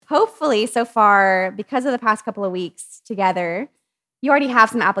hopefully so far, because of the past couple of weeks together, you already have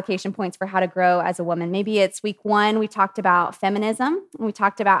some application points for how to grow as a woman. Maybe it's week 1, we talked about feminism, and we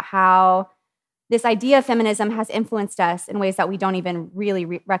talked about how this idea of feminism has influenced us in ways that we don't even really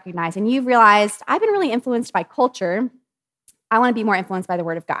recognize. And you've realized, I've been really influenced by culture. I want to be more influenced by the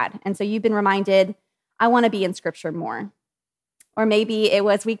Word of God. And so you've been reminded, I want to be in Scripture more. Or maybe it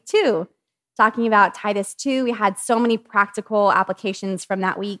was week 2, talking about Titus 2. We had so many practical applications from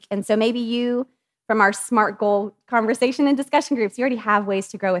that week. And so maybe you, from our SMART goal conversation and discussion groups, you already have ways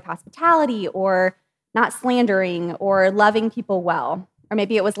to grow with hospitality or not slandering or loving people well. Or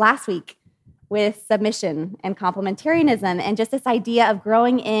maybe it was last week with submission and complementarianism and just this idea of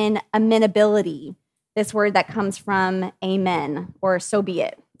growing in amenability, this word that comes from amen or so be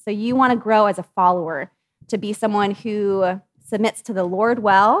it. So you want to grow as a follower, to be someone who submits to the Lord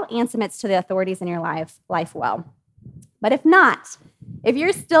well and submits to the authorities in your life well. But if not, if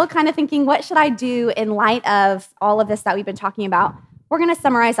you're still kind of thinking, what should I do in light of all of this that we've been talking about, we're going to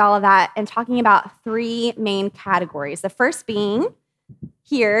summarize all of that and talking about 3 main categories. The first being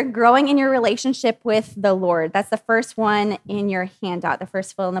here, growing in your relationship with the Lord. That's the first one in your handout, the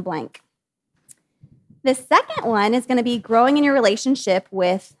first fill in the blank. The second one is going to be growing in your relationship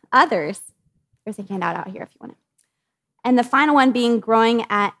with others. There's a handout out here if you want it. And the final one being growing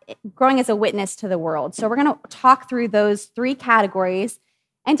as a witness to the world. So we're going to talk through those 3 categories.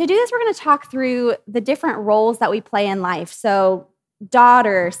 And to do this, we're going to talk through the different roles that we play in life. So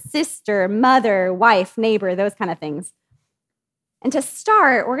daughter, sister, mother, wife, neighbor, those kind of things. And to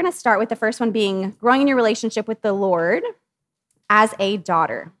start, we're going to start with the first one being growing in your relationship with the Lord as a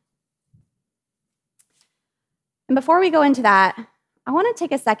daughter. And before we go into that, I want to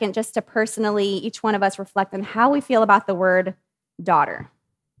take a second just to personally, each one of us reflect on how we feel about the word daughter.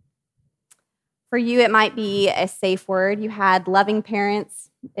 For you, it might be a safe word. You had loving parents.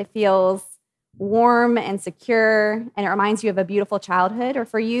 It feels warm and secure, and it reminds you of a beautiful childhood. Or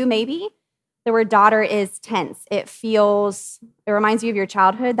for you, maybe the word daughter is tense. It reminds you of your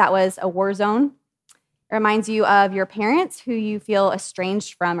childhood that was a war zone. It reminds you of your parents who you feel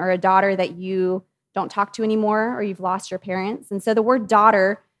estranged from, or a daughter that you don't talk to anymore, or you've lost your parents. And so the word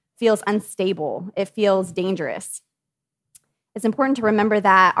daughter feels unstable. It feels dangerous. It's important to remember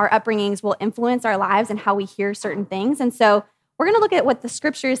that our upbringings will influence our lives and how we hear certain things. And so we're going to look at what the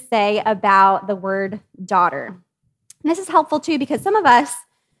scriptures say about the word daughter. And this is helpful too, because some of us,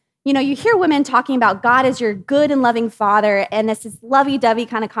 you hear women talking about God as your good and loving father, and this is lovey-dovey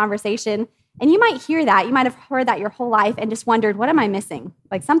kind of conversation. And you might hear that. You might have heard that your whole life and just wondered, what am I missing?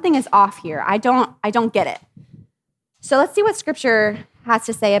 Like something is off here. I don't get it. So let's see what scripture has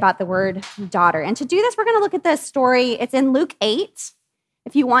to say about the word daughter. And to do this, we're going to look at the story. It's in Luke 8.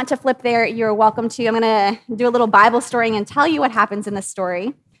 If you want to flip there, you're welcome to. I'm going to do a little Bible story and tell you what happens in the story.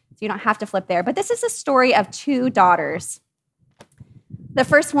 So you don't have to flip there. But this is a story of 2 daughters. The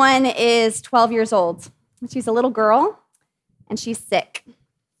first one is 12 years old. She's a little girl, and she's sick.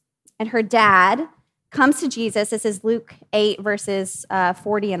 And her dad comes to Jesus. This is Luke 8, verses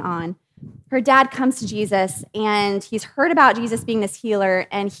 40 and on. Her dad comes to Jesus, and he's heard about Jesus being this healer,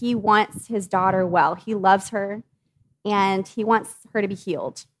 and he wants his daughter well. He loves her, and he wants her to be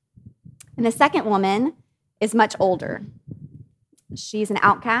healed. And the second woman is much older. She's an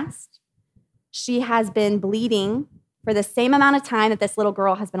outcast. She has been bleeding for the same amount of time that this little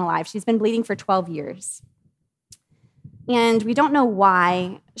girl has been alive. She's been bleeding for 12 years. And we don't know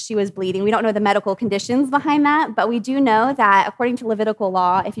why she was bleeding. We don't know the medical conditions behind that, but we do know that according to Levitical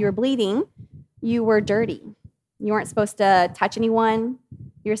law, if you were bleeding, you were dirty. You weren't supposed to touch anyone.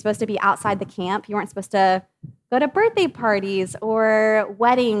 You were supposed to be outside the camp. You weren't supposed to go to birthday parties or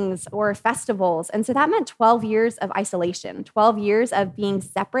weddings or festivals. And so that meant 12 years of isolation, 12 years of being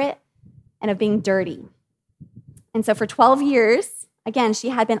separate and of being dirty. And so for 12 years, again, she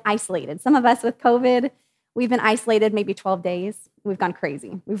had been isolated. Some of us with COVID, we've been isolated maybe 12 days. We've gone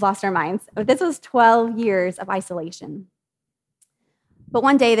crazy. We've lost our minds. But this was 12 years of isolation. But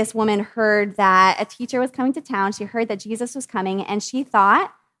one day, this woman heard that a teacher was coming to town. She heard that Jesus was coming, and she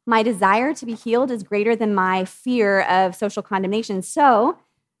thought, my desire to be healed is greater than my fear of social condemnation. So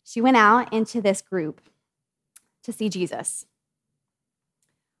she went out into this group to see Jesus.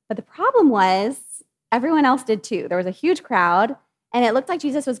 But the problem was, everyone else did too. There was a huge crowd, and it looked like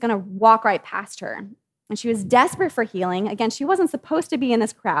Jesus was going to walk right past her. And she was desperate for healing. Again, she wasn't supposed to be in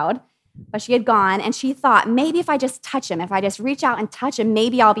this crowd, but she had gone, and she thought, maybe if I just touch him, if I just reach out and touch him,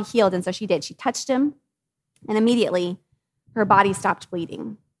 maybe I'll be healed. And so she did. She touched him, and immediately her body stopped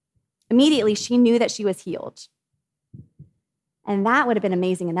bleeding. Immediately, she knew that she was healed. And that would have been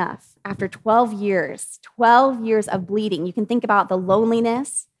amazing enough. After 12 years of bleeding, you can think about the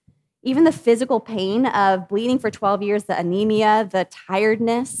loneliness. Even the physical pain of bleeding for 12 years, the anemia, the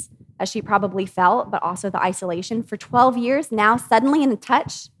tiredness, as she probably felt, but also the isolation. For 12 years, now suddenly in a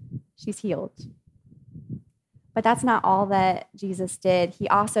touch, she's healed. But that's not all that Jesus did. He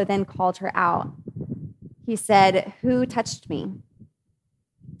also then called her out. He said, "Who touched me?"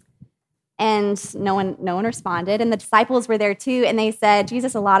 And no one responded. And the disciples were there too. And they said,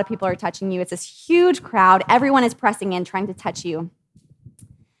 "Jesus, a lot of people are touching you. It's this huge crowd. Everyone is pressing in, trying to touch you."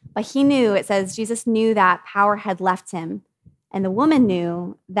 But he knew, it says, Jesus knew that power had left him. And the woman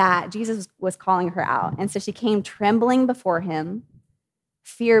knew that Jesus was calling her out. And so she came trembling before him,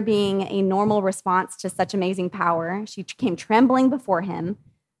 fear being a normal response to such amazing power. She came trembling before him,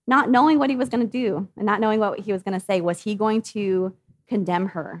 not knowing what he was going to do and not knowing what he was going to say. Was he going to condemn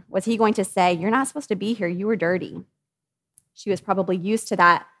her? Was he going to say, "You're not supposed to be here. You were dirty"? She was probably used to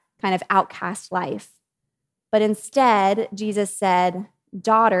that kind of outcast life. But instead, Jesus said,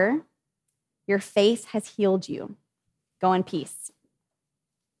 "Daughter, your faith has healed you. Go in peace."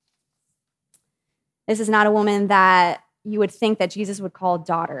 This is not a woman that you would think that Jesus would call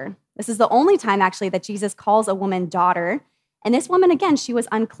daughter. This is the only time, actually, that Jesus calls a woman daughter. And this woman, again, she was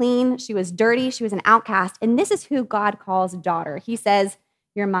unclean, she was dirty, she was an outcast. And this is who God calls daughter. He says,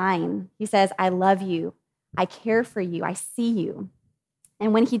 "You're mine." He says, "I love you. I care for you. I see you."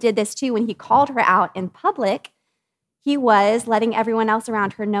 And when he did this too, when he called her out in public, he was letting everyone else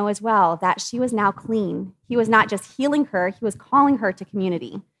around her know as well that she was now clean. He was not just healing her, he was calling her to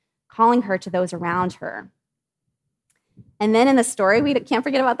community, calling her to those around her. And then in the story, we can't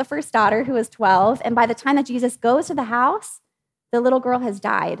forget about the first daughter who was 12. And by the time that Jesus goes to the house, the little girl has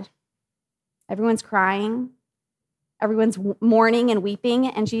died. Everyone's crying. Everyone's mourning and weeping.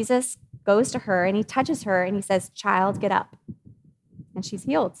 And Jesus goes to her and he touches her and he says, "Child, get up." And she's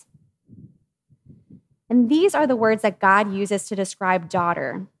healed. And these are the words that God uses to describe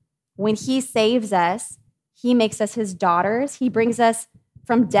daughter. When he saves us, he makes us his daughters. He brings us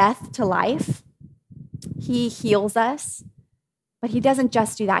from death to life. He heals us. But he doesn't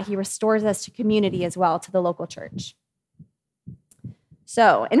just do that. He restores us to community as well, to the local church.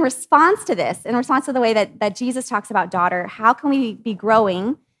 So in response to this, in response to the way that Jesus talks about daughter, how can we be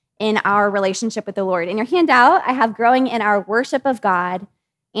growing in our relationship with the Lord? In your handout, I have growing in our worship of God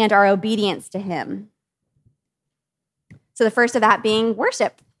and our obedience to him. So the first of that being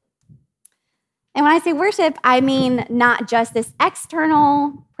worship. And when I say worship, I mean not just this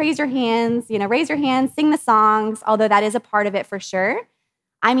external, praise your hands, raise your hands, sing the songs, although that is a part of it for sure.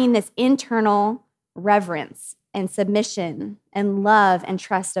 I mean this internal reverence and submission and love and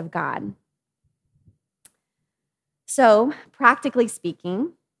trust of God. So, practically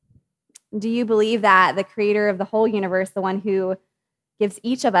speaking, do you believe that the creator of the whole universe, the one who gives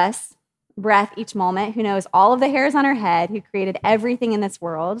each of us breath each moment, who knows all of the hairs on our head, who created everything in this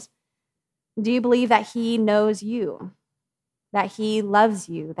world, do you believe that he knows you, that he loves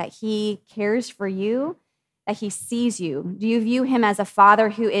you, that he cares for you, that he sees you? Do you view him as a father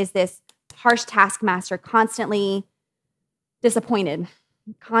who is this harsh taskmaster, constantly disappointed,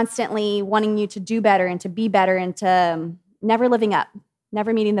 constantly wanting you to do better and to be better and to never living up,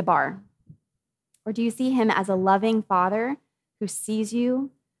 never meeting the bar? Or do you see him as a loving father who sees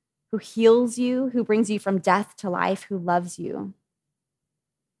you, who heals you, who brings you from death to life, who loves you?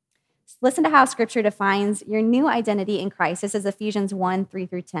 Listen to how Scripture defines your new identity in Christ. This is Ephesians 1, 3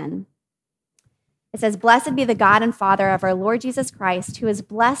 through 10. It says, "Blessed be the God and Father of our Lord Jesus Christ, who has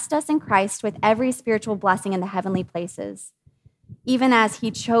blessed us in Christ with every spiritual blessing in the heavenly places, even as he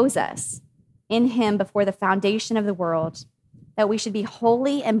chose us in him before the foundation of the world, that we should be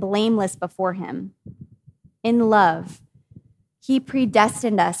holy and blameless before him. In love, he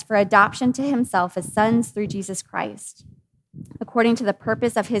predestined us for adoption to himself as sons through Jesus Christ, according to the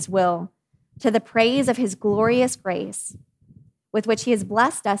purpose of his will, to the praise of his glorious grace, with which he has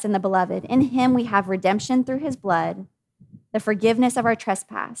blessed us in the beloved. In him we have redemption through his blood, the forgiveness of our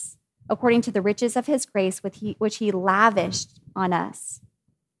trespass, according to the riches of his grace, which he lavished on us,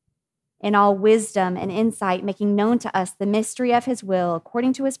 in all wisdom and insight, making known to us the mystery of his will,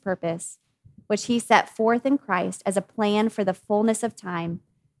 according to his purpose, which he set forth in Christ as a plan for the fullness of time,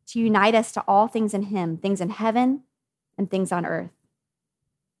 to unite us to all things in him, things in heaven and things on earth."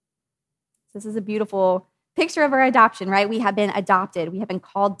 So this is a beautiful picture of our adoption, right? We have been adopted. We have been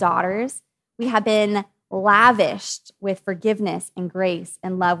called daughters. We have been lavished with forgiveness and grace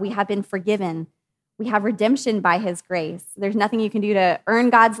and love. We have been forgiven. We have redemption by his grace. There's nothing you can do to earn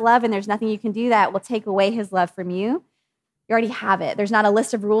God's love, and there's nothing you can do that will take away his love from you. You already have it. There's not a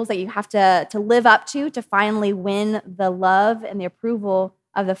list of rules that you have to live up to finally win the love and the approval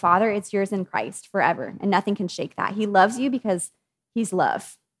of the Father. It's yours in Christ forever, and nothing can shake that. He loves you because he's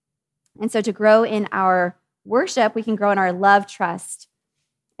love. And so to grow in our worship, we can grow in our love, trust,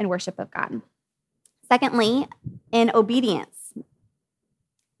 and worship of God. Secondly, in obedience.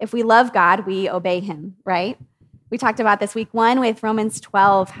 If we love God, we obey him, right? We talked about this week 1 with Romans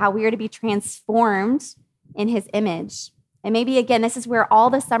 12, how we are to be transformed in his image. And maybe, again, this is where all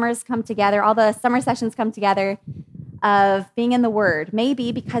the summers come together, all the summer sessions come together of being in the Word.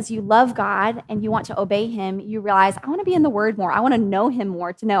 Maybe because you love God and you want to obey him, you realize, I want to be in the Word more. I want to know him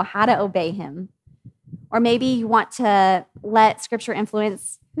more to know how to obey him. Or maybe you want to let Scripture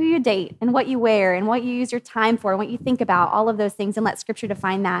influence who you date and what you wear and what you use your time for and what you think about, all of those things, and let Scripture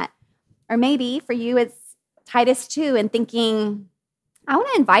define that. Or maybe for you, it's Titus 2 and thinking, I want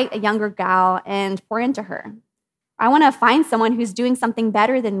to invite a younger gal and pour into her. I want to find someone who's doing something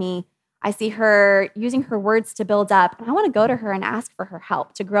better than me. I see her using her words to build up, and I want to go to her and ask for her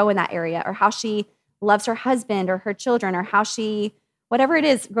help to grow in that area, or how she loves her husband or her children, or how she, whatever it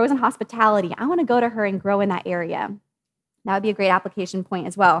is, grows in hospitality. I want to go to her and grow in that area. That would be a great application point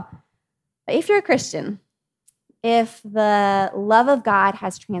as well. But if you're a Christian, if the love of God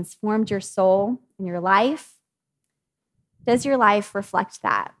has transformed your soul and your life, does your life reflect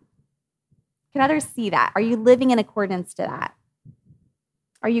that? Can others see that? Are you living in accordance to that?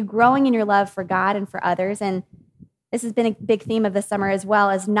 Are you growing in your love for God and for others? And this has been a big theme of the summer as well,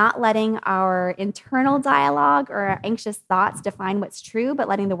 as not letting our internal dialogue or our anxious thoughts define what's true, but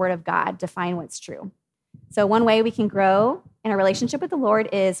letting the Word of God define what's true. So one way we can grow in a relationship with the Lord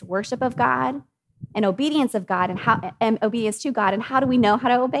is worship of God and obedience of God, and obedience to God. And how do we know how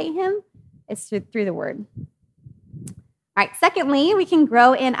to obey him? It's through the Word. All right, secondly, we can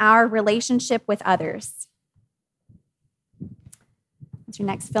grow in our relationship with others. That's your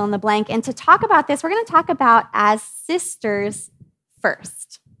next fill in the blank. And to talk about this, we're going to talk about as sisters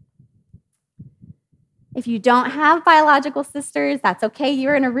first. If you don't have biological sisters, that's okay.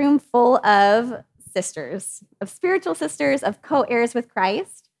 You're in a room full of sisters, of spiritual sisters, of co-heirs with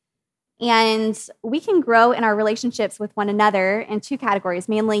Christ. And we can grow in our relationships with one another in 2 categories,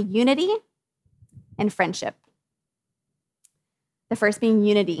 mainly unity and friendship. The first being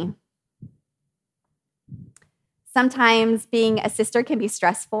unity. Sometimes being a sister can be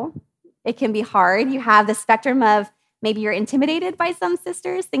stressful. It can be hard. You have the spectrum of maybe you're intimidated by some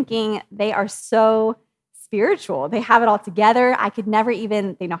sisters, thinking they are so spiritual. They have it all together. I could never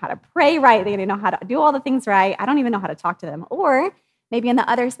even, they know how to pray right. They know how to do all the things right. I don't even know how to talk to them. Or maybe in the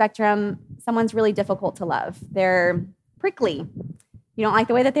other spectrum, someone's really difficult to love. They're prickly. You don't like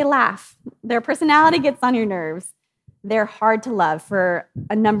the way that they laugh. Their personality gets on your nerves. They're hard to love for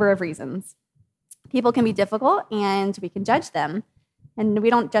a number of reasons. People can be difficult and we can judge them. And we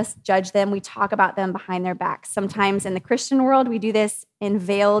don't just judge them, we talk about them behind their backs. Sometimes in the Christian world, we do this in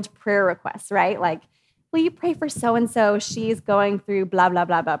veiled prayer requests, right? Like, will you pray for so-and-so? She's going through blah, blah,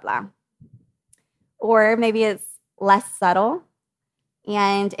 blah, blah, blah. Or maybe it's less subtle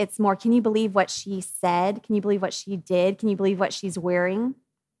and it's more, can you believe what she said? Can you believe what she did? Can you believe what she's wearing?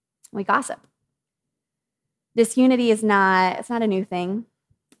 We gossip. Disunity it's not a new thing.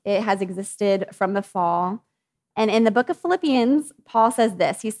 It has existed from the fall. And in the book of Philippians, Paul says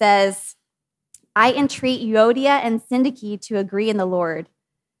this. He says, I entreat Euodia and Syntyche to agree in the Lord.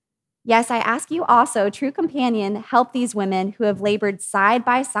 Yes, I ask you also, true companion, help these women who have labored side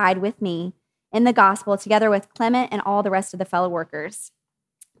by side with me in the gospel, together with Clement and all the rest of the fellow workers.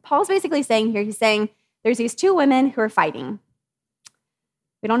 Paul's basically saying here, he's saying there's these 2 women who are fighting.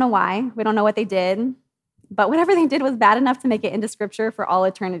 We don't know why. We don't know what they did. But whatever they did was bad enough to make it into Scripture for all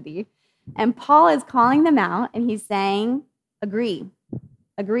eternity. And Paul is calling them out, and he's saying, agree.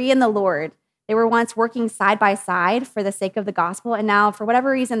 Agree in the Lord. They were once working side by side for the sake of the gospel, and now, for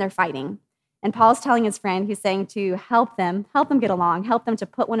whatever reason, they're fighting. And Paul's telling his friend, he's saying to help them get along, help them to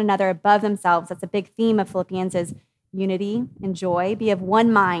put one another above themselves. That's a big theme of Philippians is unity and joy. Be of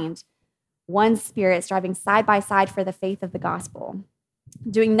one mind, one spirit, striving side by side for the faith of the gospel.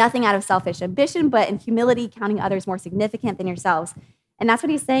 Doing nothing out of selfish ambition, but in humility, counting others more significant than yourselves. And that's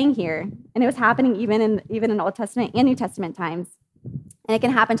what he's saying here. And it was happening even in Old Testament and New Testament times. And it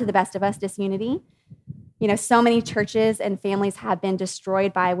can happen to the best of us, disunity. You know, so many churches and families have been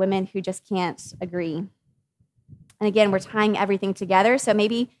destroyed by women who just can't agree. And again, we're tying everything together. So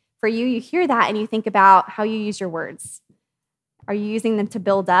maybe for you, you hear that and you think about how you use your words. Are you using them to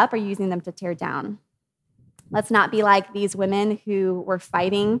build up? Or are you using them to tear down? Let's not be like these women who were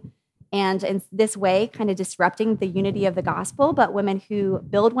fighting and in this way kind of disrupting the unity of the gospel, but women who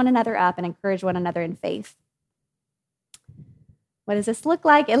build one another up and encourage one another in faith. What does this look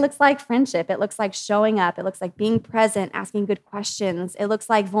like? It looks like friendship. It looks like showing up. It looks like being present, asking good questions. It looks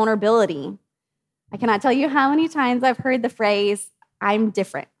like vulnerability. I cannot tell you how many times I've heard the phrase, I'm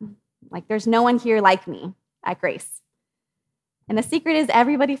different. Like there's no one here like me at Grace. And the secret is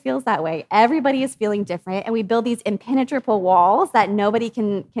everybody feels that way. Everybody is feeling different. And we build these impenetrable walls that nobody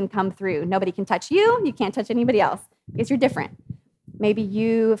can come through. Nobody can touch you. You can't touch anybody else because you're different. Maybe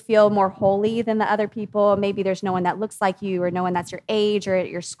you feel more holy than the other people. Maybe there's no one that looks like you or no one that's your age or at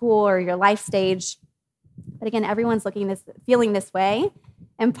your school or your life stage. But again, everyone's feeling this way.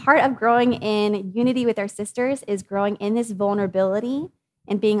 And part of growing in unity with our sisters is growing in this vulnerability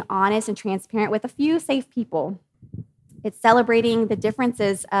and being honest and transparent with a few safe people. It's celebrating the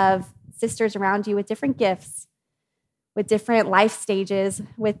differences of sisters around you with different gifts, with different life stages,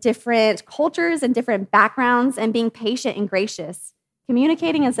 with different cultures and different backgrounds, and being patient and gracious,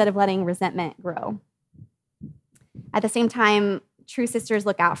 communicating instead of letting resentment grow. At the same time, true sisters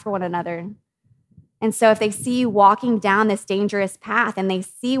look out for one another. And so if they see you walking down this dangerous path and they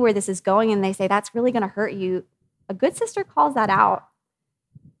see where this is going and they say, that's really going to hurt you, a good sister calls that out.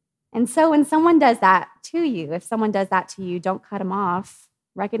 And so when someone does that to you, if someone does that to you, don't cut them off.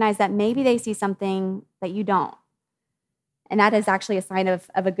 Recognize that maybe they see something that you don't. And that is actually a sign of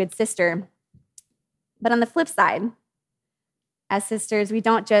a good sister. But on the flip side, as sisters, we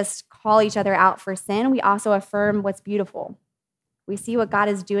don't just call each other out for sin. We also affirm what's beautiful. We see what God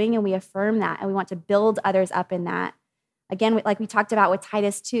is doing and we affirm that, and we want to build others up in that. Again, like we talked about with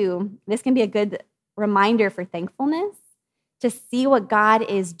Titus 2, this can be a good reminder for thankfulness, to see what God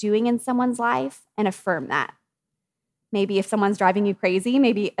is doing in someone's life and affirm that. Maybe if someone's driving you crazy,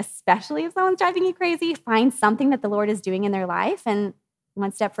 maybe especially if someone's driving you crazy, find something that the Lord is doing in their life and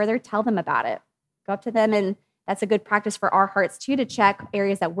one step further, tell them about it. Go up to them, and that's a good practice for our hearts too, to check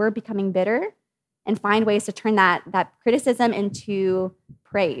areas that we're becoming bitter and find ways to turn that criticism into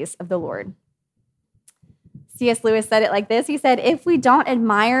praise of the Lord. C.S. Lewis said it like this. He said, if we don't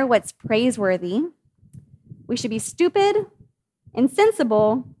admire what's praiseworthy, we should be stupid,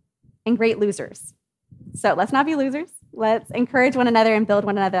 insensible, and great losers. So let's not be losers. Let's encourage one another and build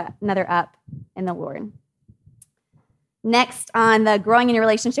one another up in the Lord. Next on the growing in your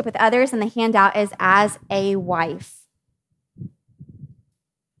relationship with others, and the handout is as a wife.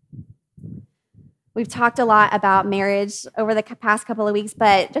 We've talked a lot about marriage over the past couple of weeks,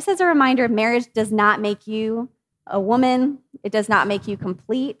 but just as a reminder, marriage does not make you a woman. It does not make you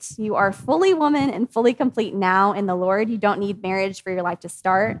complete. You are fully woman and fully complete now in the Lord. You don't need marriage for your life to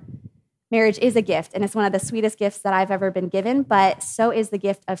start. Marriage is a gift, and it's one of the sweetest gifts that I've ever been given, but so is the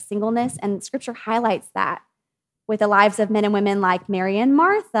gift of singleness, and Scripture highlights that with the lives of men and women like Mary and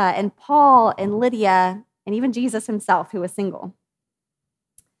Martha and Paul and Lydia, and even Jesus himself, who was single.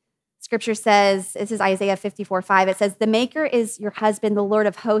 Scripture says, this is Isaiah 54:5, it says, the Maker is your husband, the Lord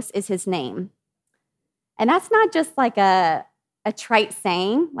of hosts is his name. And that's not just like a trite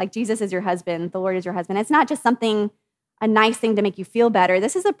saying, like Jesus is your husband, the Lord is your husband. It's not just a nice thing to make you feel better.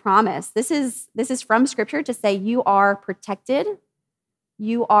 This is a promise. This is from Scripture to say you are protected,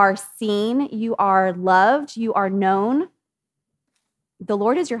 you are seen, you are loved, you are known. The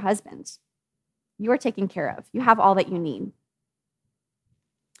Lord is your husband. You are taken care of. You have all that you need.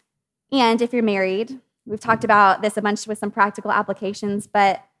 And if you're married, we've talked about this a bunch with some practical applications,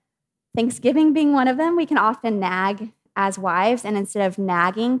 but Thanksgiving being one of them, we can often nag as wives, and instead of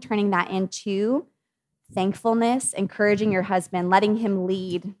nagging, turning that into thankfulness, encouraging your husband, letting him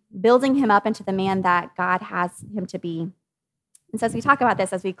lead, building him up into the man that God has him to be. And so as we talk about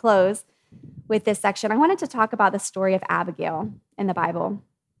this, as we close with this section, I wanted to talk about the story of Abigail in the Bible.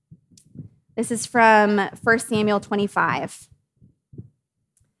 This is from 1 Samuel 25.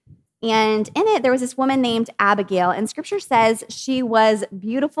 And in it, there was this woman named Abigail, and Scripture says she was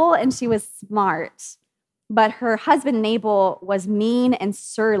beautiful and she was smart, but her husband Nabal was mean and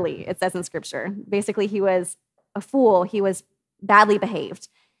surly, it says in Scripture. Basically, he was a fool. He was badly behaved,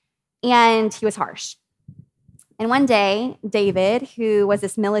 and he was harsh. And one day, David, who was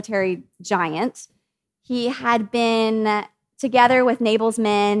this military giant, he had been together with Nabal's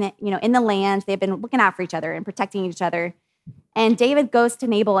men, in the land. They've been looking out for each other and protecting each other. And David goes to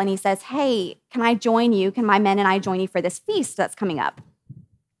Nabal and he says, hey, can I join you? Can my men and I join you for this feast that's coming up?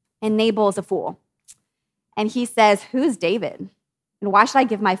 And Nabal is a fool. And he says, who's David? And why should I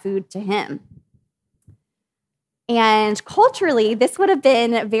give my food to him? And culturally, this would have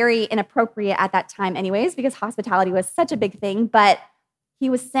been very inappropriate at that time anyways, because hospitality was such a big thing. But he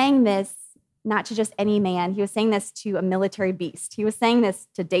was saying this not to just any man. He was saying this to a military beast. He was saying this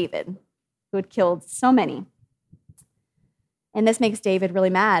to David, who had killed so many. And this makes David really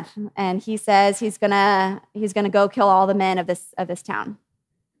mad. And he says he's gonna go kill all the men of this town.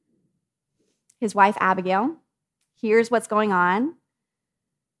 His wife, Abigail, hears what's going on.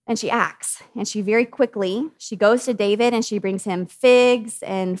 And she acts. And she very quickly, she goes to David and she brings him figs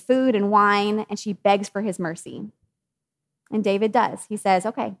and food and wine, and she begs for his mercy. And David does. He says,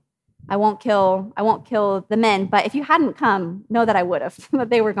 okay, I won't kill the men, but if you hadn't come, know that I would have, that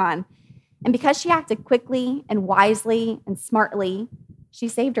they were gone. And because she acted quickly and wisely and smartly, she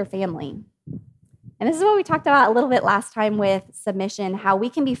saved her family. And this is what we talked about a little bit last time with submission, how we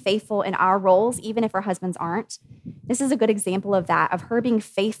can be faithful in our roles, even if our husbands aren't. This is a good example of that, of her being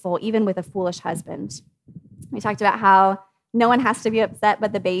faithful, even with a foolish husband. We talked about how no one has to be upset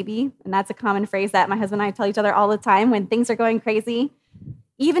but the baby. And that's a common phrase that my husband and I tell each other all the time when things are going crazy.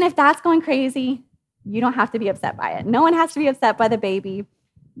 Even if that's going crazy, you don't have to be upset by it. No one has to be upset by the baby.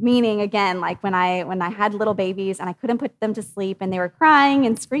 Meaning, again, like when I had little babies and I couldn't put them to sleep and they were crying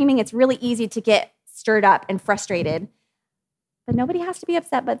and screaming, it's really easy to get stirred up and frustrated. But nobody has to be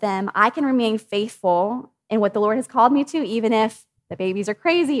upset but them. I can remain faithful in what the Lord has called me to, even if the babies are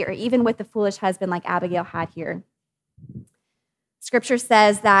crazy or even with the foolish husband like Abigail had here. Scripture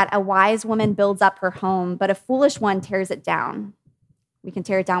says that a wise woman builds up her home, but a foolish one tears it down. We can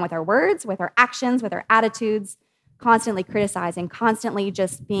tear it down with our words, with our actions, with our attitudes, constantly criticizing, constantly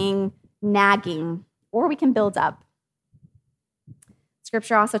just being nagging, or we can build up.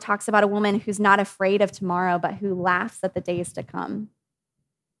 Scripture also talks about a woman who's not afraid of tomorrow, but who laughs at the days to come.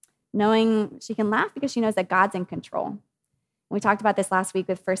 Knowing she can laugh because she knows that God's in control. We talked about this last week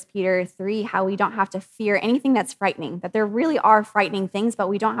with 1 Peter 3, how we don't have to fear anything that's frightening, that there really are frightening things, but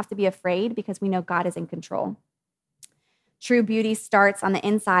we don't have to be afraid because we know God is in control. True beauty starts on the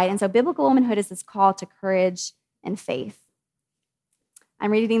inside, and so biblical womanhood is this call to courage and faith.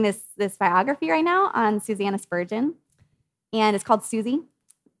 I'm reading this biography right now on Susanna Spurgeon, and it's called Susie.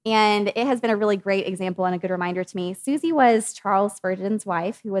 And it has been a really great example and a good reminder to me. Susie was Charles Spurgeon's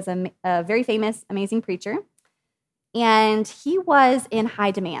wife, who was a very famous, amazing preacher. And he was in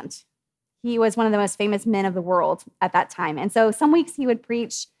high demand. He was one of the most famous men of the world at that time. And so some weeks he would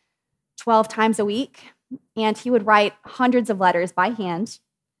preach 12 times a week, and he would write hundreds of letters by hand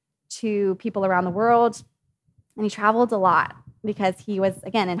to people around the world. And he traveled a lot because he was,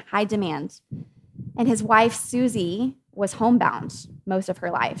 again, in high demand. And his wife, Susie, was homebound most of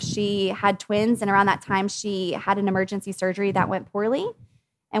her life. She had twins, and around that time, she had an emergency surgery that went poorly.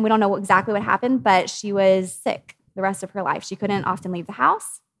 And we don't know exactly what happened, but she was sick the rest of her life. She couldn't often leave the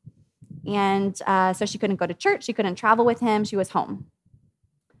house. And so she couldn't go to church. She couldn't travel with him. She was home.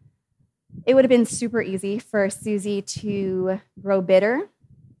 It would have been super easy for Susie to grow bitter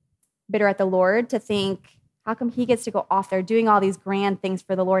at the Lord, to think, how come he gets to go off there doing all these grand things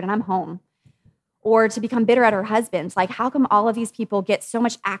for the Lord and I'm home? Or to become bitter at her husband. Like, how come all of these people get so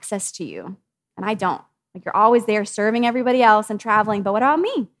much access to you and I don't? Like, you're always there serving everybody else and traveling, but what about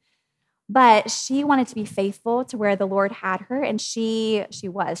me? But she wanted to be faithful to where the Lord had her, and she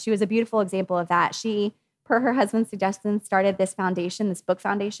was. She was a beautiful example of that. She, per her husband's suggestion, started this foundation, this book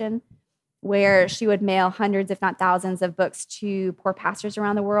foundation, where she would mail hundreds, if not thousands, of books to poor pastors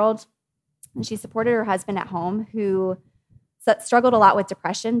around the world. And she supported her husband at home, who struggled a lot with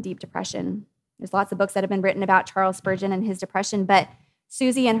depression, deep depression. There's lots of books that have been written about Charles Spurgeon and his depression, but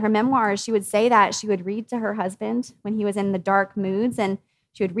Susie, in her memoirs, she would say that she would read to her husband when he was in the dark moods, and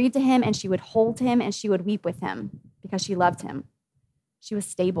she would read to him, and she would hold him, and she would weep with him because she loved him. She was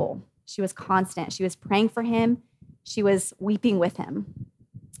stable. She was constant. She was praying for him. She was weeping with him.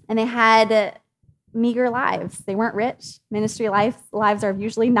 And they had meager lives. They weren't rich. Ministry lives are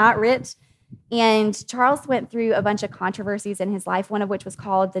usually not rich. And Charles went through a bunch of controversies in his life, one of which was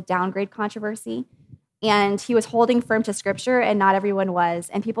called the downgrade controversy. And he was holding firm to Scripture, and not everyone was.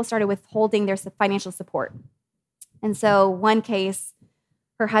 And people started withholding their financial support. And so one case,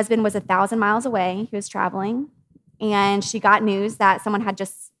 her husband was 1,000 miles away. He was traveling, and she got news that someone had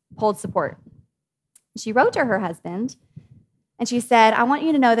just pulled support. She wrote to her husband, and she said, I want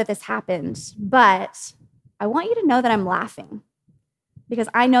you to know that this happened, but I want you to know that I'm laughing because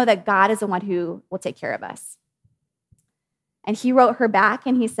I know that God is the one who will take care of us. And he wrote her back,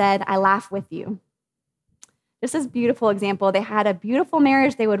 and he said, I laugh with you. Just this beautiful example. They had a beautiful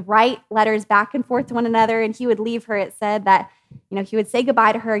marriage. They would write letters back and forth to one another, and he would leave her. It said that, he would say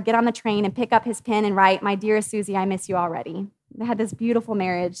goodbye to her, get on the train, and pick up his pen and write, my dear Susie, I miss you already. They had this beautiful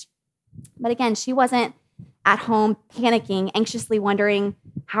marriage. But again, she wasn't at home panicking, anxiously wondering,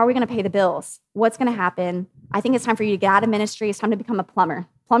 how are we going to pay the bills? What's going to happen? I think it's time for you to get out of ministry. It's time to become a plumber.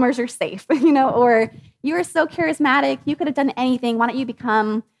 Plumbers are safe, or you are so charismatic. You could have done anything. Why don't you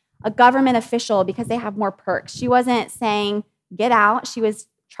become a government official because they have more perks? She wasn't saying, get out. She was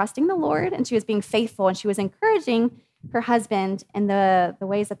trusting the Lord, and she was being faithful, and she was encouraging her husband in the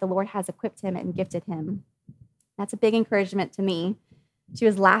ways that the Lord has equipped him and gifted him. That's a big encouragement to me. She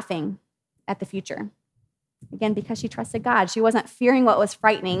was laughing at the future. Again, because she trusted God. She wasn't fearing what was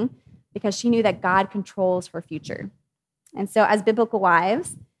frightening because she knew that God controls her future. And so as biblical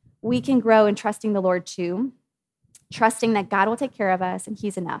wives, we can grow in trusting the Lord too, trusting that God will take care of us and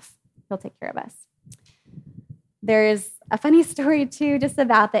he's enough. He'll take care of us. There's a funny story too, just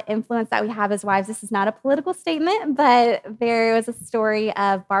about the influence that we have as wives. This is not a political statement, but there was a story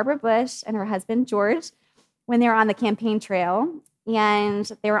of Barbara Bush and her husband, George, when they were on the campaign trail and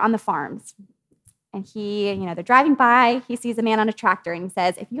they were on the farms. And they're driving by, he sees a man on a tractor and he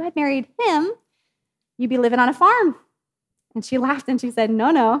says, if you had married him, you'd be living on a farm. And she laughed and she said,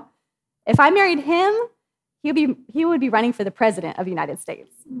 no. If I married him, he would be running for the president of the United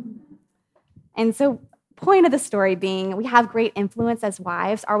States. And so point of the story being, we have great influence as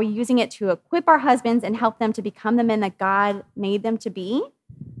wives. Are we using it to equip our husbands and help them to become the men that God made them to be?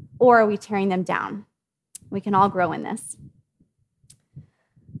 Or are we tearing them down? We can all grow in this.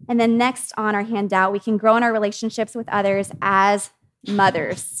 And then next on our handout, we can grow in our relationships with others as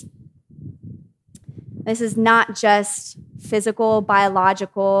mothers. This is not just physical,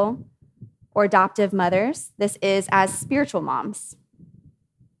 biological, or adoptive mothers. This is as spiritual moms.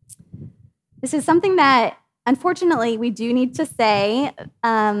 This is something that, unfortunately, we do need to say in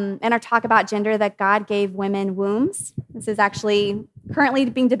our talk about gender, that God gave women wombs. This is actually currently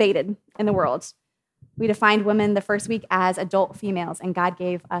being debated in the world. We defined women the first week as adult females, and God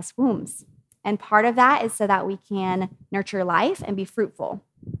gave us wombs. And part of that is so that we can nurture life and be fruitful.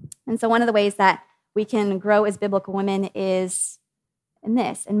 And so one of the ways that we can grow as biblical women is in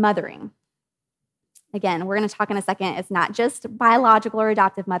mothering. Again, we're going to talk in a second. It's not just biological or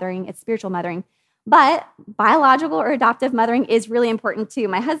adoptive mothering, it's spiritual mothering. But biological or adoptive mothering is really important too.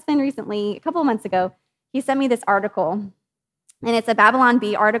 My husband recently, a couple of months ago, he sent me this article. And it's a Babylon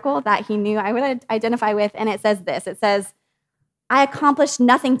Bee article that he knew I would identify with. And it says this. It says, I accomplished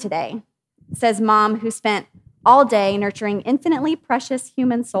nothing today, says mom who spent all day nurturing infinitely precious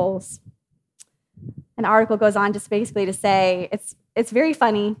human souls. And the article goes on just basically to say it's very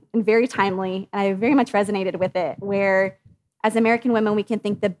funny and very timely. And I very much resonated with it, where as American women, we can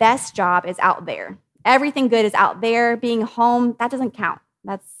think the best job is out there. Everything good is out there. Being home, that doesn't count.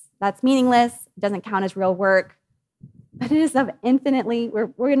 That's meaningless. It doesn't count as real work. But it is of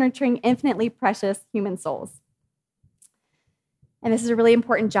we're nurturing infinitely precious human souls. And this is a really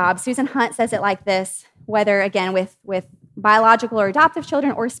important job. Susan Hunt says it like this, whether, again, with biological or adoptive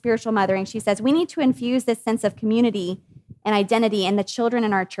children or spiritual mothering. She says, we need to infuse this sense of community and identity in the children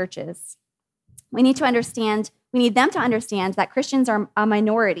in our churches. We need them to understand that Christians are a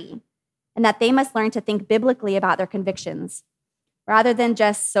minority and that they must learn to think biblically about their convictions. Rather than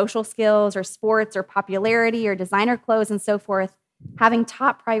just social skills or sports or popularity or designer clothes and so forth, having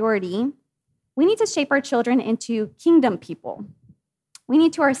top priority, we need to shape our children into kingdom people. We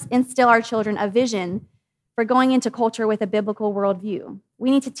need to instill our children a vision for going into culture with a biblical worldview. We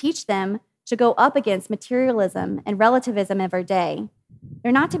need to teach them to go up against materialism and relativism of our day.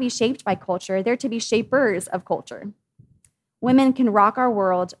 They're not to be shaped by culture, they're to be shapers of culture. Women can rock our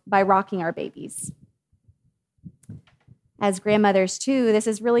world by rocking our babies. As grandmothers, too, this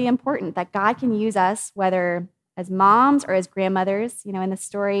is really important, that God can use us, whether as moms or as grandmothers. In the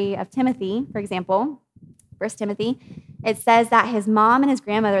story of Timothy, for example, 1 Timothy, it says that his mom and his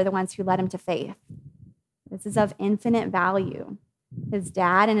grandmother are the ones who led him to faith. This is of infinite value. His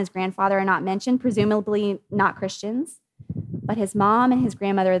dad and his grandfather are not mentioned, presumably not Christians, but his mom and his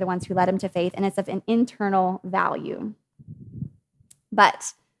grandmother are the ones who led him to faith, and it's of an internal value.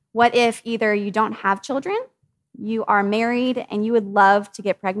 But what if either you don't have children, you are married, and you would love to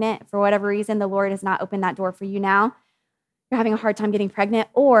get pregnant. For whatever reason, the Lord has not opened that door for you now. You're having a hard time getting pregnant.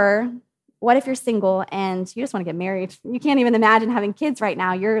 Or what if you're single and you just want to get married? You can't even imagine having kids right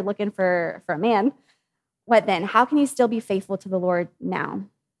now. You're looking for a man. What then? How can you still be faithful to the Lord now?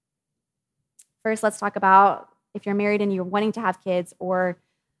 First, let's talk about if you're married and you're wanting to have kids, or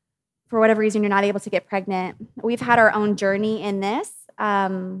for whatever reason you're not able to get pregnant. We've had our own journey in this.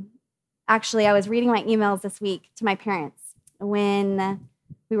 Actually, I was reading my emails this week to my parents when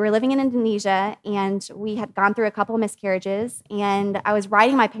we were living in Indonesia, and we had gone through a couple of miscarriages, and I was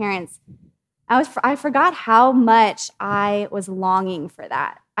writing my parents. I forgot how much I was longing for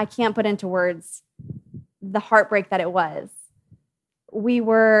that. I can't put into words the heartbreak that it was. We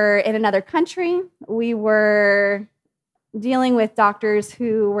were in another country. We were dealing with doctors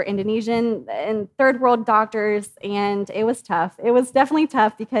who were Indonesian and third world doctors, and it was tough. It was definitely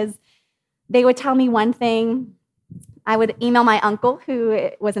tough because they would tell me one thing. I would email my uncle, who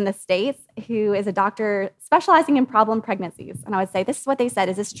was in the States, who is a doctor specializing in problem pregnancies. And I would say, this is what they said.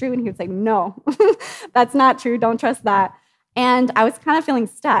 Is this true? And he would say, no, that's not true. Don't trust that. And I was kind of feeling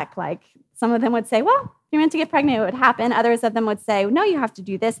stuck. Like some of them would say, well, if you're meant to get pregnant, it would happen. Others of them would say, no, you have to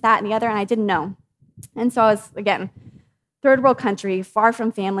do this, that, and the other. And I didn't know. And so I was, again, third world country, far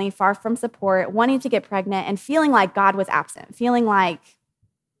from family, far from support, wanting to get pregnant and feeling like God was absent, feeling like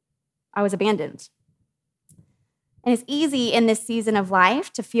I was abandoned. And it's easy in this season of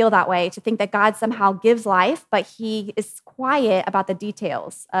life to feel that way, to think that God somehow gives life, but he is quiet about the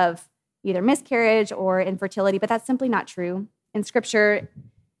details of either miscarriage or infertility, but that's simply not true. In scripture,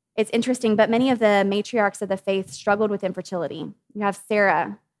 it's interesting, but many of the matriarchs of the faith struggled with infertility. You have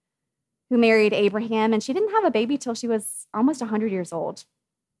Sarah, who married Abraham, and she didn't have a baby till she was almost 100 years old.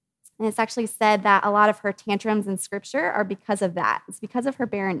 And it's actually said that a lot of her tantrums in scripture are because of that. It's because of her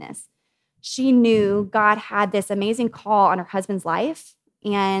barrenness. She knew God had this amazing call on her husband's life,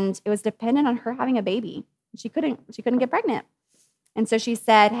 and it was dependent on her having a baby. She couldn't get pregnant. And so she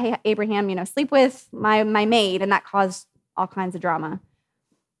said, hey, Abraham, sleep with my maid, and that caused all kinds of drama.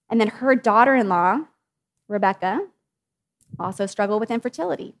 And then her daughter-in-law, Rebecca, also struggled with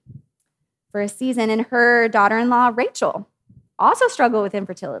infertility for a season, and her daughter-in-law, Rachel, also struggled with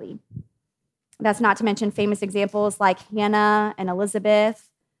infertility. That's not to mention famous examples like Hannah and Elizabeth.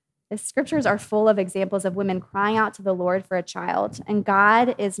 The scriptures are full of examples of women crying out to the Lord for a child, and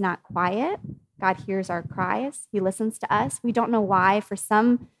God is not quiet. God hears our cries. He listens to us. We don't know why. For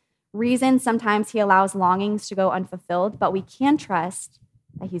some reason, sometimes he allows longings to go unfulfilled, but we can trust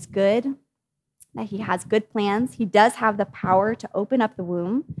that he's good, that he has good plans. He does have the power to open up the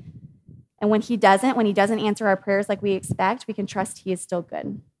womb. And when he doesn't answer our prayers like we expect, we can trust he is still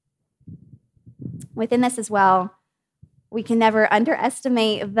good. Within this as well, we can never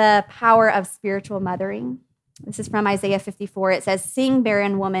underestimate the power of spiritual mothering. This is from Isaiah 54. It says, sing,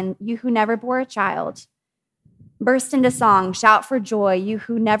 barren woman, you who never bore a child. Burst into song, shout for joy, you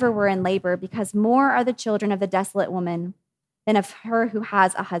who never were in labor, because more are the children of the desolate woman than of her who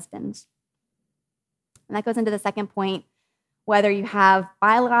has a husband. And that goes into the second point. Whether you have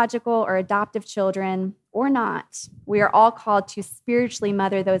biological or adoptive children or not, we are all called to spiritually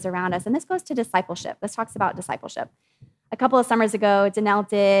mother those around us. And this goes to discipleship. This talks about discipleship. A couple of summers ago, Danelle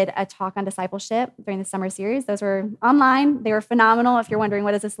did a talk on discipleship during the summer series. Those were online. They were phenomenal. If you're wondering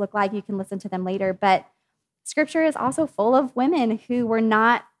what does this look like, you can listen to them later. But scripture is also full of women who were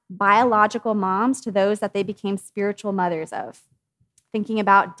not biological moms to those that they became spiritual mothers of. Thinking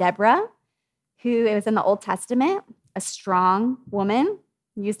about Deborah, who it was in the Old Testament, a strong woman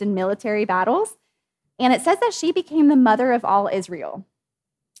used in military battles. And it says that she became the mother of all Israel.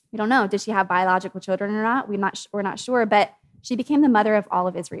 We don't know. Did she have biological children or not? We're not sure, but she became the mother of all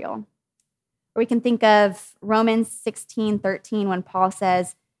of Israel. Or we can think of Romans 16:13 when Paul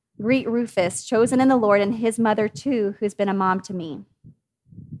says, greet Rufus, chosen in the Lord, and his mother too, who's been a mom to me.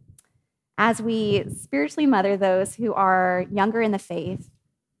 As we spiritually mother those who are younger in the faith,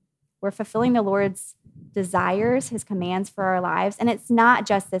 we're fulfilling the Lord's desires, his commands for our lives. And it's not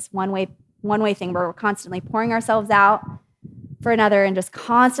just this one-way thing where we're constantly pouring ourselves out for another and just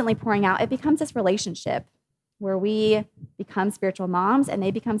constantly pouring out. It becomes this relationship where we become spiritual moms and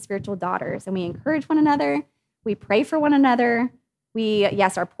they become spiritual daughters. And we encourage one another. We pray for one another. We,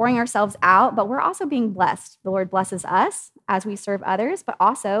 yes, are pouring ourselves out, but we're also being blessed. The Lord blesses us as we serve others, but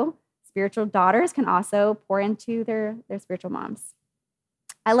also spiritual daughters can also pour into their spiritual moms.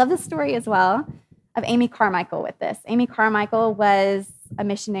 I love the story as well of Amy Carmichael with this. Amy Carmichael was a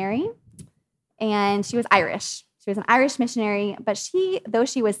missionary, and she was Irish. She was an Irish missionary, but though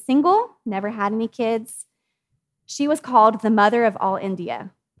she was single, never had any kids, she was called the mother of all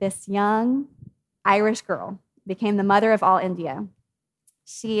India. This young Irish girl became the mother of all India.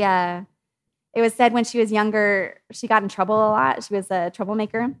 It was said when she was younger, she got in trouble a lot. She was a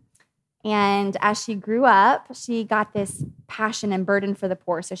troublemaker. And as she grew up, she got this passion and burden for the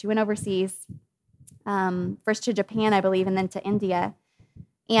poor. So she went overseas, first to Japan, I believe, and then to India.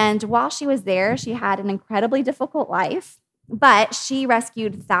 And while she was there, she had an incredibly difficult life, but she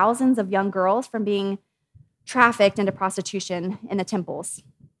rescued thousands of young girls from being trafficked into prostitution in the temples.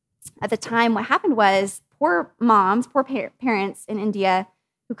 At the time, what happened was poor moms, parents in India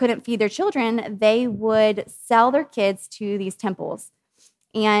who couldn't feed their children, they would sell their kids to these temples.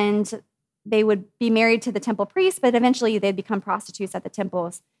 And they would be married to the temple priests, but eventually they'd become prostitutes at the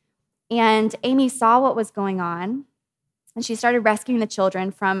temples. And Amy saw what was going on, and she started rescuing the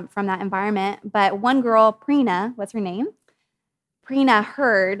children from that environment. But one girl, Prina, what's her name? Prina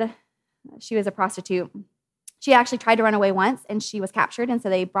heard she was a prostitute. She actually tried to run away once, and she was captured, and so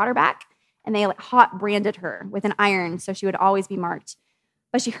they brought her back, and they hot branded her with an iron so she would always be marked.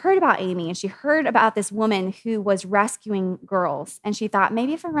 But she heard about Amy, and she heard about this woman who was rescuing girls, and she thought,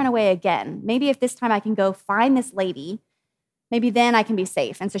 maybe if I run away again, maybe if this time I can go find this lady Maybe then I can be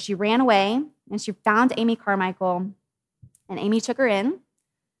safe. And so she ran away and she found Amy Carmichael, and Amy took her in,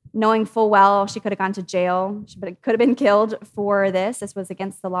 knowing full well she could have gone to jail. She could have been killed for this. This was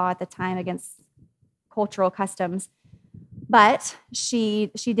against the law at the time, against cultural customs. But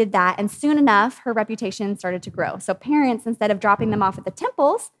she did that, and soon enough, her reputation started to grow. So parents, instead of dropping them off at the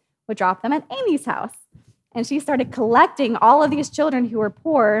temples, would drop them at Amy's house. And she started collecting all of these children who were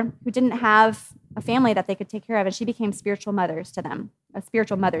poor, who didn't have a family that they could take care of, and she became spiritual mothers to them, a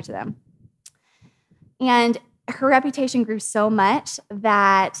spiritual mother to them. And her reputation grew so much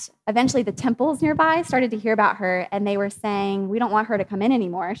that eventually the temples nearby started to hear about her, and they were saying, we don't want her to come in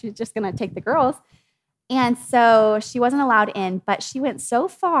anymore. She's just going to take the girls. And so she wasn't allowed in, but she went so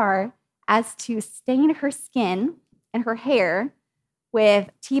far as to stain her skin and her hair with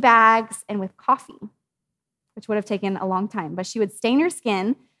tea bags and with coffee, which would have taken a long time. But she would stain her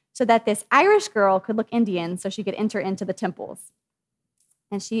skin so that this Irish girl could look Indian so she could enter into the temples.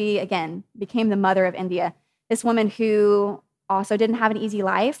 And she, again, became the mother of India. This woman who also didn't have an easy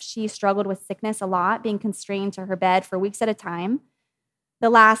life. She struggled with sickness a lot, being constrained to her bed for weeks at a time. The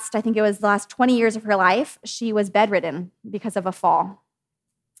last 20 years of her life, she was bedridden because of a fall.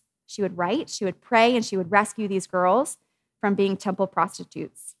 She would write, she would pray, and she would rescue these girls from being temple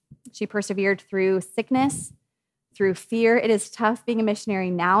prostitutes. She persevered through sickness, through fear. It is tough being a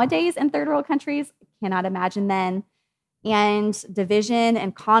missionary nowadays in third world countries. I cannot imagine then. And division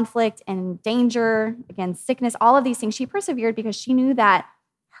and conflict and danger, again, sickness, all of these things. She persevered because she knew that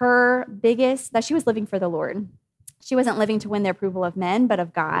that she was living for the Lord. She wasn't living to win the approval of men, but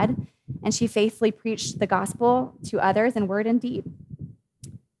of God. And she faithfully preached the gospel to others in word and deed.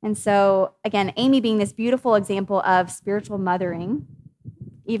 And so, again, Amy being this beautiful example of spiritual mothering,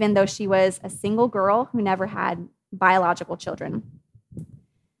 even though she was a single girl who never had biological children.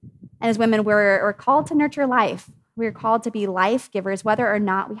 And as women, we're called to nurture life. We're called to be life givers, whether or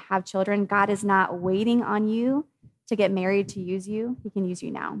not we have children. God is not waiting on you to get married to use you. He can use you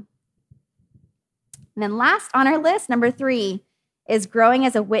now. And then last on our list, number 3, is growing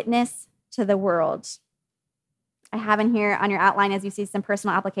as a witness to the world. I have in here on your outline, as you see, some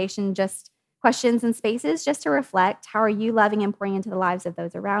personal application, just questions and spaces just to reflect. How are you loving and pouring into the lives of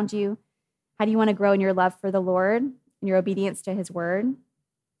those around you? How do you want to grow in your love for the Lord and your obedience to his word?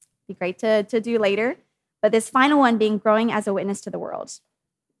 Be great to do later. But this final one being growing as a witness to the world.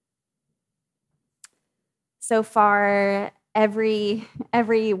 So far, every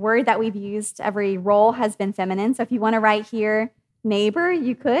word that we've used, every role has been feminine. So if you want to write here neighbor,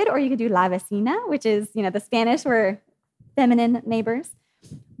 you could, or you could do la vecina, which is, the Spanish were feminine neighbors.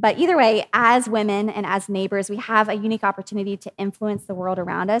 But either way, as women and as neighbors, we have a unique opportunity to influence the world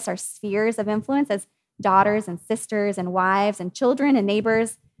around us, our spheres of influence as daughters and sisters and wives and children and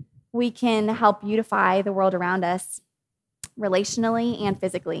neighbors. We can help beautify the world around us relationally and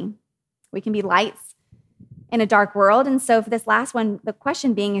physically. We can be lights in a dark world. And so for this last one, the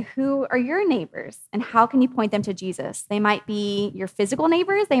question being, who are your neighbors and how can you point them to Jesus? They might be your physical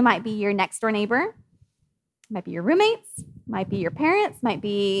neighbors. They might be your next door neighbor. Might be your roommates, might be your parents, might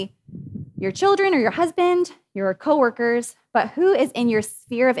be your children or your husband, your coworkers, but who is in your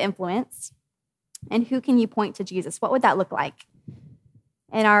sphere of influence and who can you point to Jesus? What would that look like?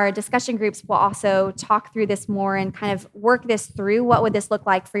 In our discussion groups, we'll also talk through this more and kind of work this through. What would this look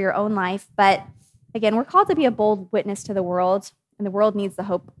like for your own life? But again, we're called to be a bold witness to the world, and the world needs the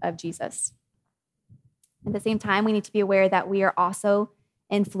hope of Jesus. At the same time, we need to be aware that we are also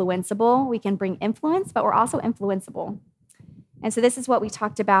influenceable. We can bring influence, but we're also influenceable. And so this is what we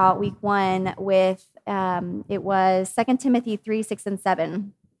talked about week 1 with, it was 2 Timothy 3, 6, and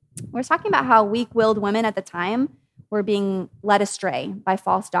 7. We're talking about how weak-willed women at the time were being led astray by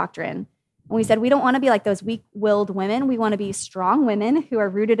false doctrine. And we said we don't want to be like those weak-willed women. We want to be strong women who are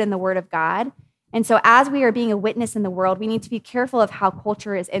rooted in the Word of God. And so as we are being a witness in the world, we need to be careful of how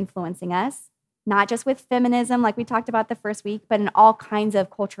culture is influencing us, not just with feminism like we talked about the first week, but in all kinds of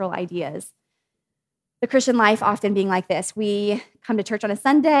cultural ideas. The Christian life often being like this. We come to church on a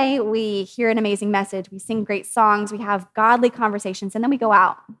Sunday, we hear an amazing message, we sing great songs, we have godly conversations, and then we go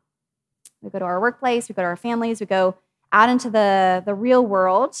out. We go to our workplace, we go to our families, we go out into the real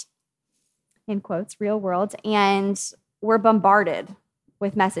world, in quotes, real world, and we're bombarded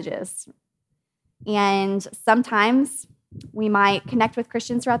with messages. And sometimes we might connect with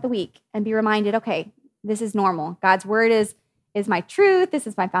Christians throughout the week and be reminded, okay, this is normal. God's word is my truth. This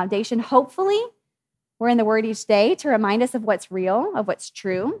is my foundation. Hopefully, we're in the word each day to remind us of what's real, of what's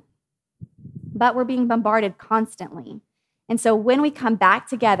true, but we're being bombarded constantly. And so when we come back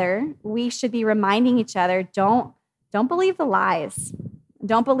together, we should be reminding each other, don't believe the lies.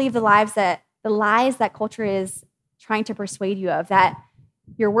 Don't believe the lies that culture is trying to persuade you of, that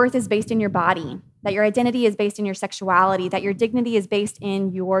your worth is based in your body, that your identity is based in your sexuality, that your dignity is based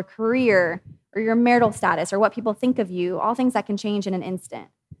in your career or your marital status or what people think of you, all things that can change in an instant.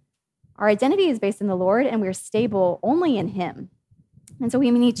 Our identity is based in the Lord, and we're stable only in him. And so we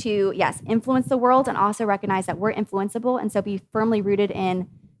need to, yes, influence the world and also recognize that we're influenceable, and so be firmly rooted in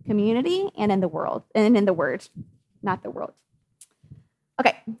community and in the world, and in the word, not the world.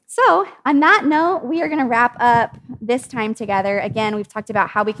 Okay, so on that note, we are going to wrap up this time together. Again, we've talked about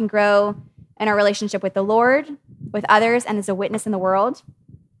how we can grow in our relationship with the Lord, with others, and as a witness in the world.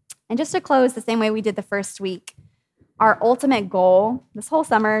 And just to close the same way we did the first week, our ultimate goal this whole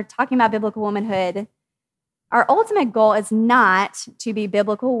summer, talking about biblical womanhood, our ultimate goal is not to be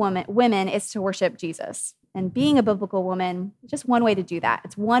biblical women, it's to worship Jesus. And being a biblical woman is just one way to do that.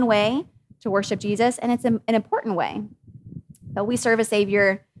 It's one way to worship Jesus, and it's an important way. But we serve a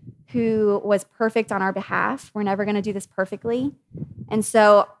Savior who was perfect on our behalf. We're never going to do this perfectly. And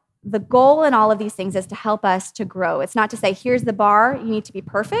so the goal in all of these things is to help us to grow. It's not to say, here's the bar, you need to be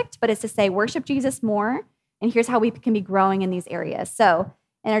perfect, but it's to say, worship Jesus more, and here's how we can be growing in these areas. So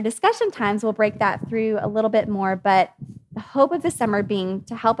in our discussion times, we'll break that through a little bit more, but the hope of this summer being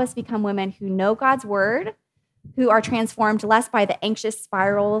to help us become women who know God's word, who are transformed less by the anxious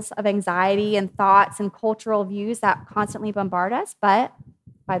spirals of anxiety and thoughts and cultural views that constantly bombard us, but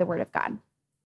by the word of God.